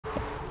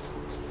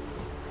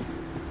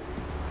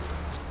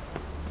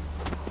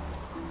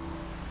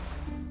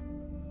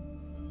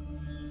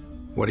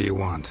What do you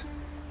want?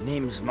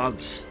 Name's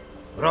Muggs.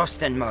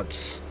 Rostin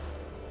Muggs.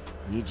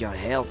 Need your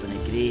help in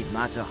a grave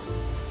matter.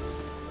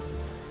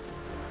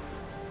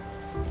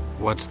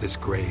 What's this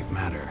grave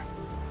matter?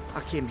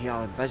 I came here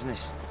on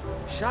business.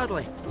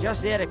 Sadly,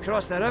 just there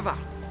across the river,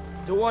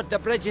 toward the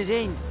bridge's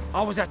end,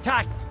 I was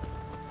attacked.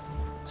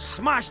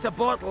 Smashed a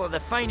bottle of the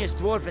finest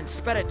dwarven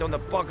spirit on the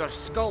bugger's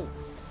skull.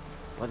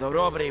 But the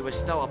robbery was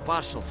still a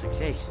partial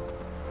success.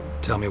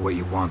 Tell me what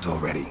you want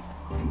already,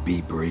 and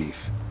be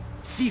brief.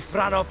 Thief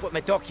ran off with my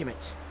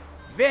documents.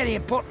 Very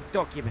important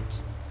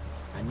documents.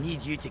 I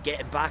need you to get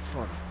him back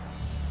for me.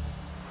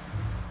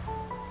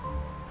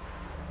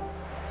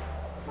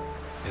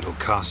 It'll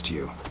cost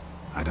you.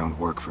 I don't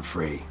work for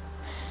free.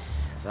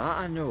 That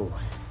I know.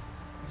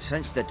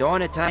 Since the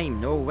dawn of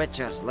time, no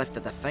witcher's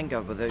lifted a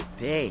finger without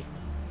pay.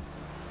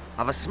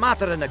 I've a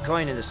smattering of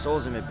coin in the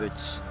soles of my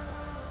boots.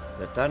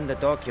 Return the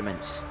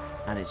documents,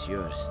 and it's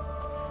yours.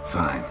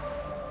 Fine.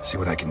 See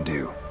what I can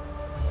do.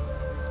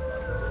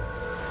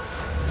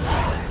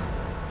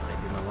 Might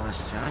be my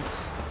last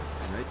chance.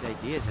 I'm out of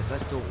ideas if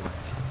this don't work.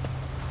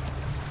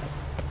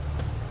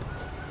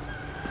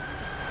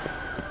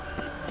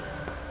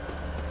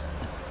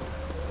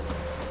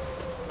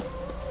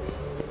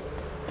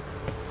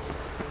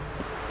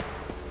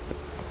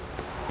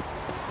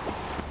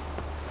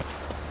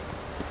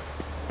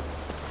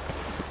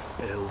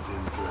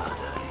 Elven blood,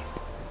 eh?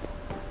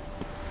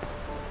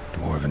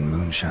 Dwarven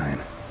moonshine.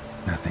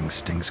 Nothing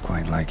stinks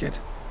quite like it.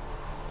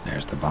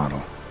 There's the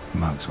bottle.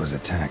 Muggs was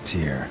attacked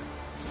here.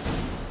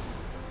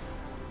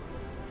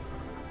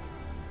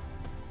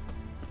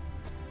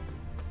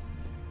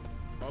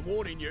 I'm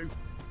warning you.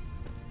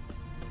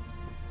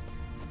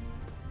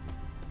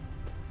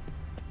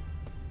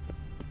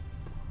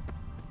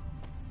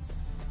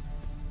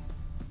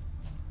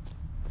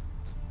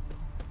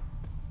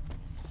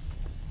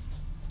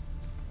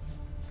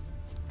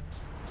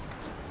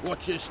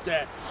 Watch your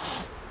step.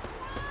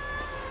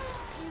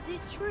 Is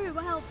it true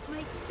elves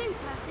make soup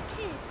out of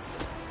kids?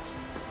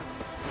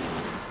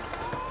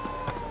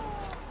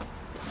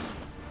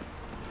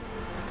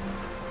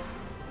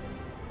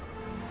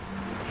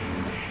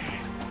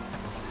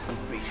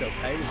 Wouldn't be so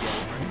pale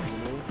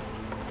again,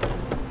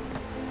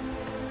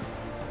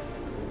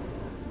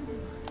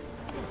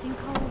 It's getting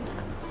cold.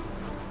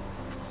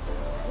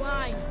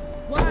 Wine!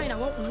 Wine! I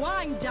want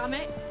wine, damn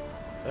it!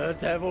 The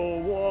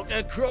devil walked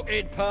a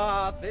crooked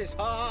path, his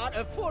heart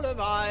a full of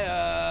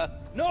ire.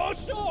 No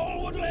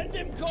soul would lend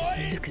him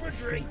coin for a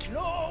drink,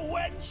 no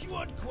wench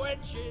would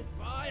quench his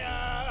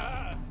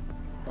fire.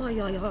 Oi,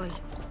 oi, oi.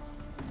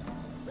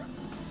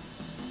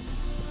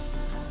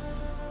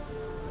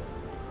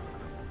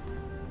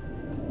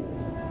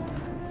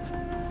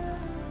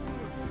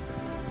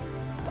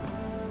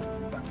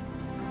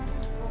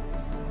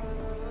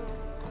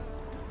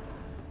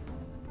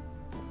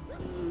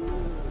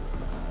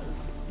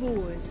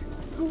 Boars.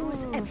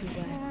 Boars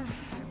everywhere.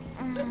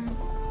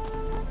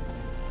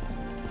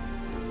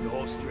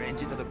 No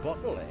stranger to the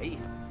bottle, eh?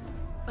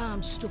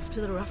 I'm stuffed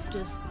to the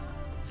rafters.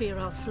 Fear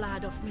I'll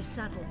slide off my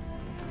saddle.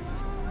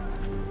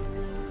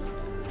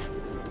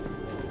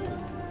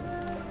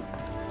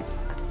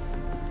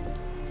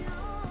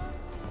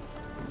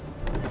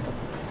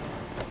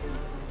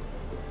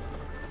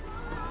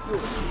 You're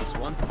this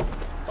one.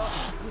 But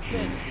with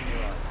fairness in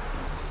your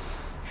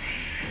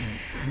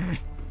eyes.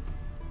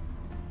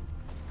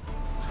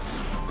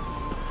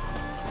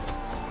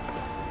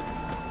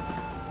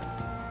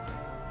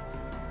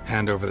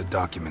 Hand over the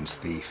documents,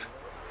 thief.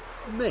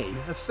 Me?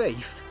 A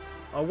thief?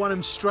 I won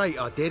him straight,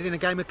 I did, in a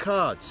game of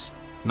cards.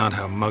 Not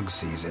how Muggs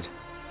sees it.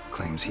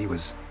 Claims he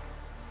was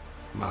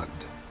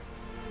mugged.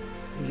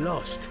 He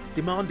lost,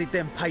 demanded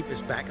them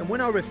papers back, and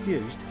when I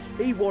refused,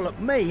 he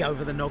walloped me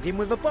over the noggin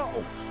with a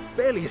bottle.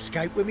 Barely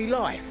escaped with me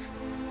life.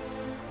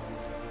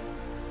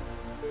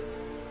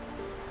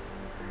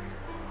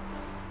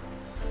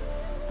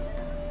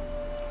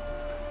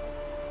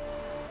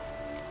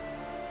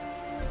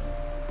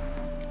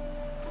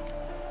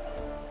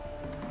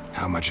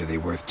 How much are they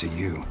worth to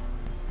you?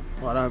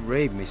 I don't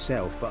read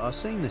myself, but I've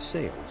seen the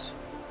seals.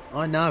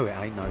 I know it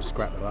ain't no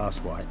scrap of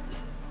arsewhite.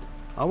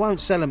 I won't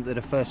sell them to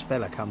the first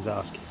fella comes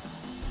asking.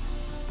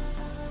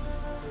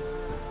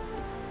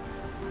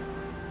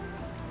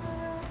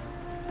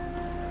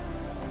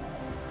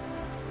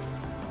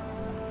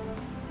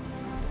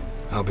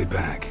 I'll be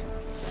back.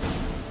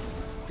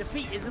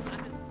 Defeat isn't...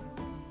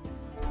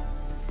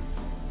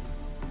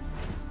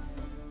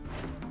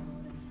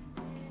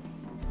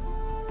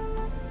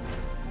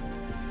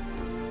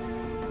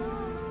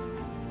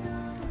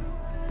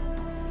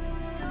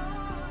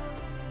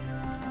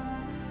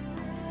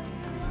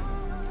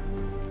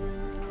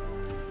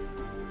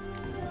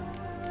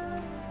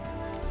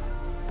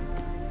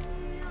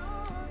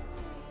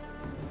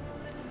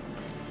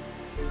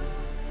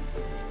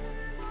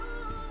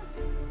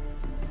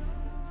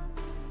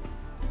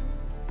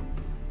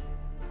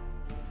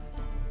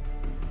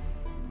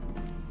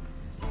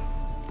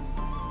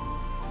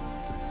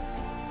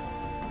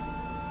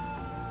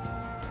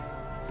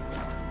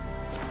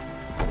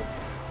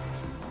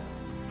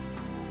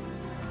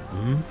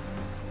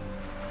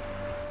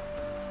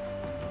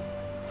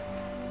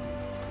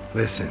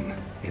 Listen,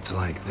 it's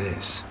like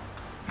this.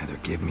 Either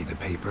give me the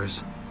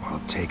papers, or I'll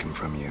take them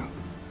from you.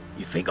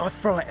 You think I'd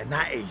frighten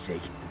that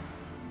easy?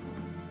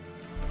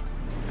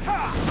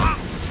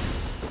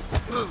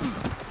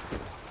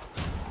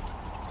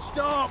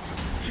 Stop!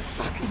 You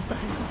fucking bang.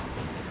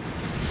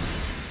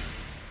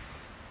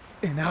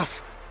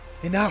 Enough.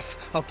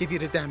 Enough. I'll give you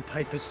the damn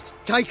papers.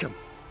 Take them.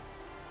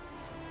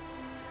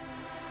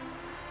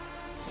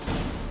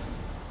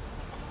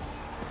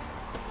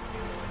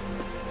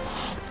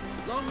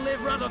 Long live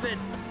Radovid!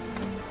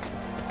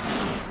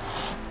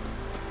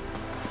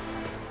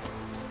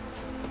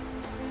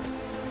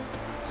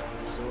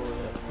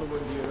 Plumb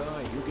under your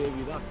eye. Who gave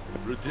you that?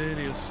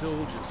 Redanian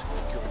soldiers.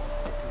 Killed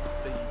fucking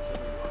thieves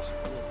every last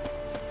one.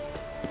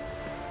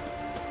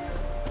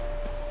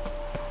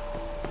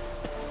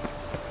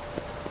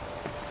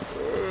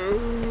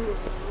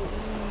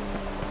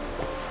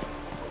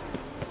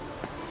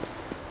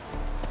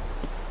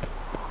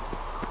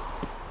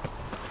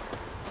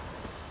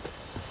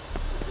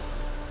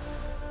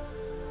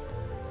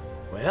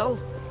 Well?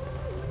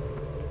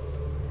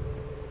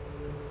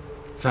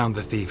 Found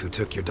the thief who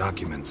took your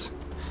documents.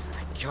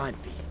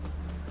 Can't be.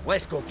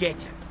 Let's go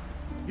get him.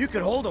 You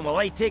can hold him while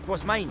I take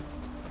what's mine.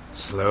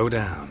 Slow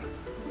down.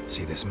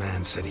 See, this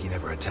man said he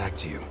never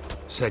attacked you.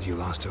 Said you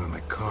lost to him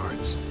at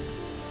cards.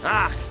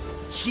 Ah,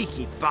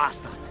 cheeky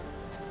bastard.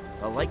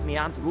 But like me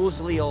Aunt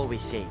Rosalie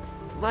always said,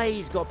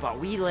 lies got but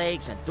wee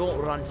legs and don't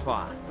run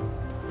far.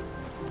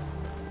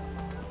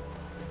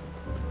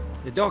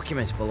 The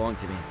documents belong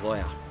to my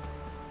employer.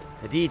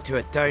 A deed to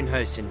a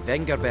townhouse in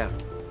Vengerberg.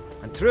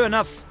 And true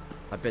enough,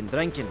 I'd been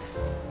drinking.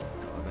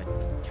 Got a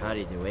bit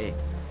carried away.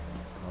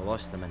 I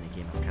lost them in a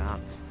game of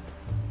cards.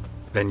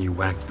 Then you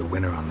whacked the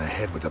winner on the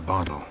head with a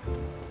bottle.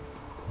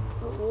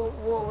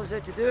 What was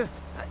it to do?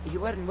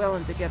 You weren't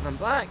willing to give him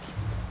back.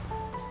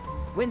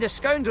 When the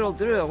scoundrel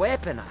drew a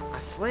weapon, I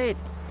fled.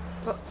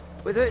 But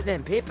without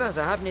them papers,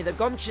 I haven't the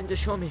gumption to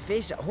show me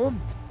face at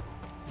home.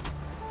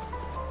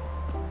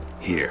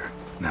 Here,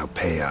 now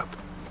pay up.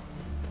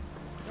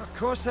 Of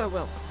course I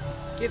will.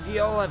 Give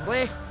you all I've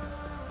left.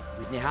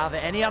 Wouldn't have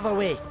it any other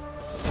way.